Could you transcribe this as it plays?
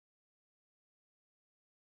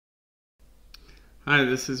Hi,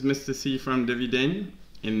 this is Mr. C from Divi Den.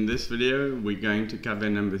 In this video, we're going to cover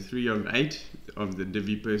number 3 of 8 of the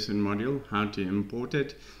Divi Person Module, how to import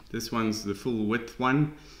it. This one's the full width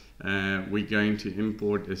one. We're going to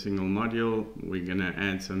import a single module. We're going to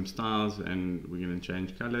add some styles and we're going to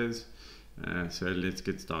change colors. So let's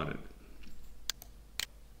get started.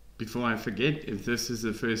 Before I forget, if this is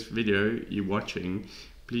the first video you're watching,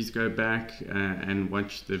 please go back and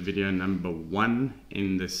watch the video number 1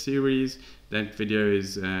 in the series. That video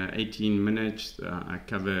is 18 minutes. I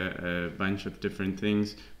cover a bunch of different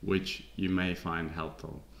things which you may find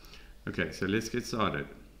helpful. Okay, so let's get started.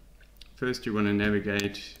 First, you want to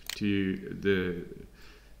navigate to the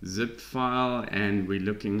zip file, and we're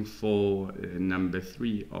looking for number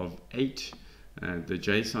 3 of 8, the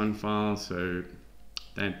JSON file. So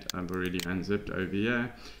that I've already unzipped over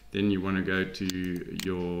here. Then you want to go to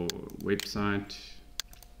your website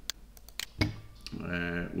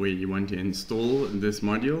where you want to install this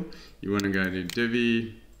module. You want to go to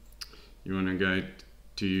Divi, you want to go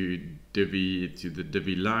to Divi, to the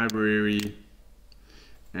Divi library,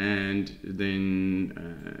 and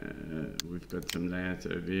then we've got some layouts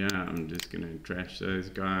over here. I'm just going to trash those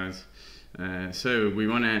guys. So we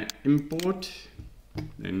want to import,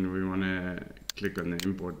 then we want to click on the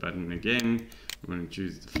import button again. We want to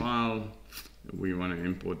choose the file. We want to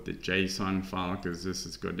import the JSON file because this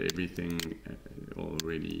has got everything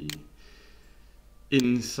already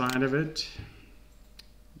inside of it.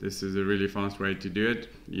 This is a really fast way to do it.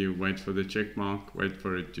 You wait for the check mark, wait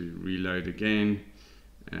for it to reload again,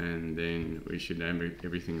 and then we should have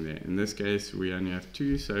everything there. In this case, we only have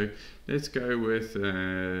 2, so let's go with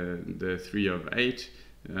the 3 of 8.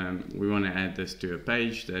 We want to add this to a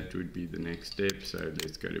page. That would be the next step. So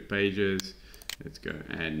let's go to pages. Let's go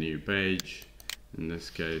add new page. In this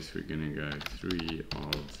case, we're going to go 3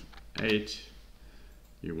 of 8.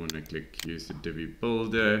 You want to click use the Divi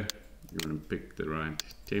Builder. You want to pick the right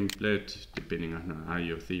template depending on how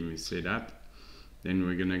your theme is set up. Then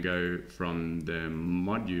we're going to go from the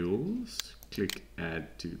modules, click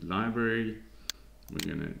add to library.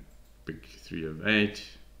 We're going to pick 3 of 8.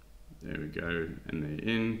 There we go, and they're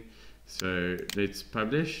in. So let's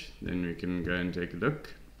publish, then we can go and take a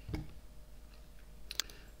look.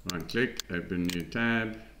 Right click, open new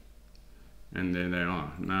tab, and there they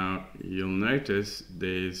are. Now you'll notice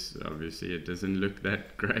there's obviously it doesn't look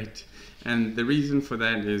that great, and the reason for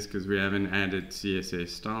that is because we haven't added CSS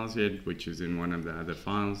styles yet, which is in one of the other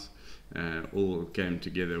files. All came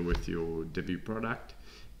together with your Divi product.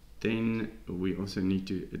 Then we also need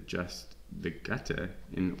to adjust the gutter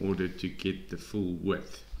in order to get the full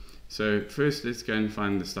width. So first let's go and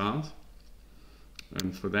find the styles,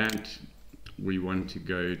 and for that we want to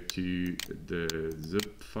go to the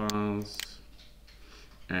zip files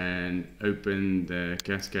and open the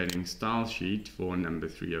cascading style sheet for number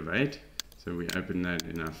 3 of 8. So we open that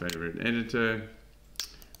in our favorite editor.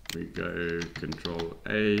 We go Control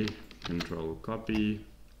A, Control Copy,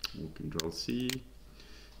 or Control C.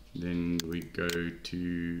 Then we go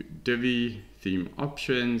to Divi Theme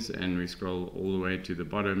Options, and we scroll all the way to the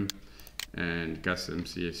bottom, and Custom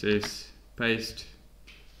CSS, paste.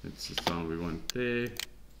 That's the style we want there.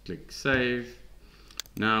 Click Save.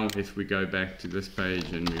 Now if we go back to this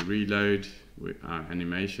page and we reload, our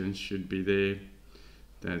animations should be there.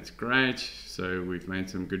 That's great. So we've made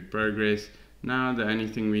some good progress. Now the only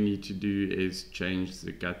thing we need to do is change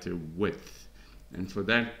the gutter width. And for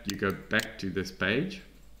that you go back to this page.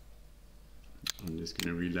 I'm just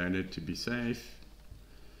going to reload it to be safe.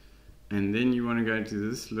 And then you want to go to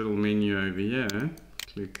this little menu over here.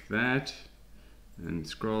 Click that and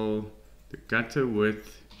scroll. The gutter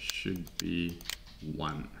width should be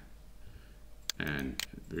 1. And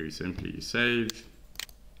very simply you save.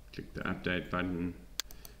 Click the update button.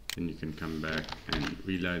 Then you can come back and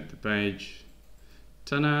reload the page.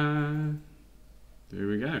 Ta-da! There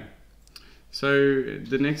we go. So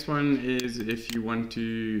the next one is if you want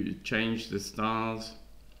to change the styles,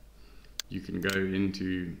 you can go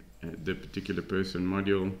into the particular person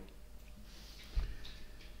module.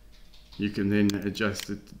 You can then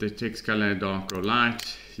adjust the text color dark or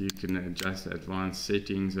light. You can adjust advanced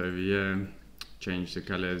settings over here, change the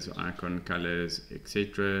colors, icon colors,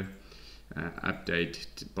 etc.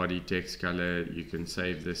 Update body text color. You can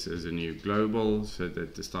save this as a new global so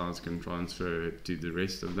that the styles can transfer to the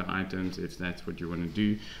rest of the items if that's what you want to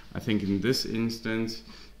do. I think in this instance,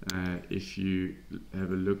 if you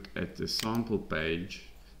have a look at the sample page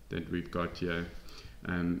that we've got here,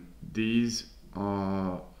 these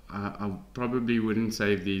are I probably wouldn't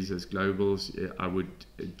save these as globals. I would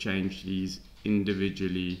change these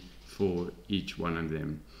individually for each one of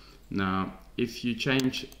them. Now if you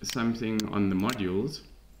change something on the modules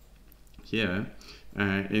here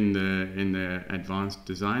in the advanced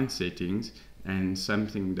design settings, and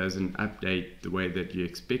something doesn't update the way that you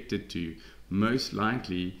expect it to, most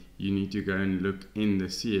likely you need to go and look in the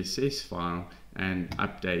CSS file and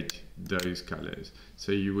update those colors.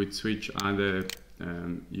 So you would switch either,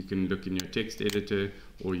 you can look in your text editor,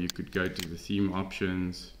 or you could go to the theme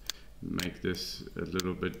options, make this a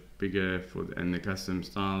little bit bigger and the custom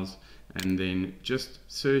styles, and then just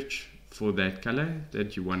search for that color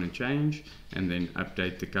that you want to change, and then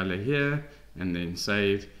update the color here, and then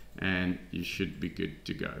save, and you should be good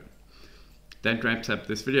to go. That wraps up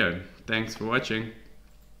this video. Thanks for watching.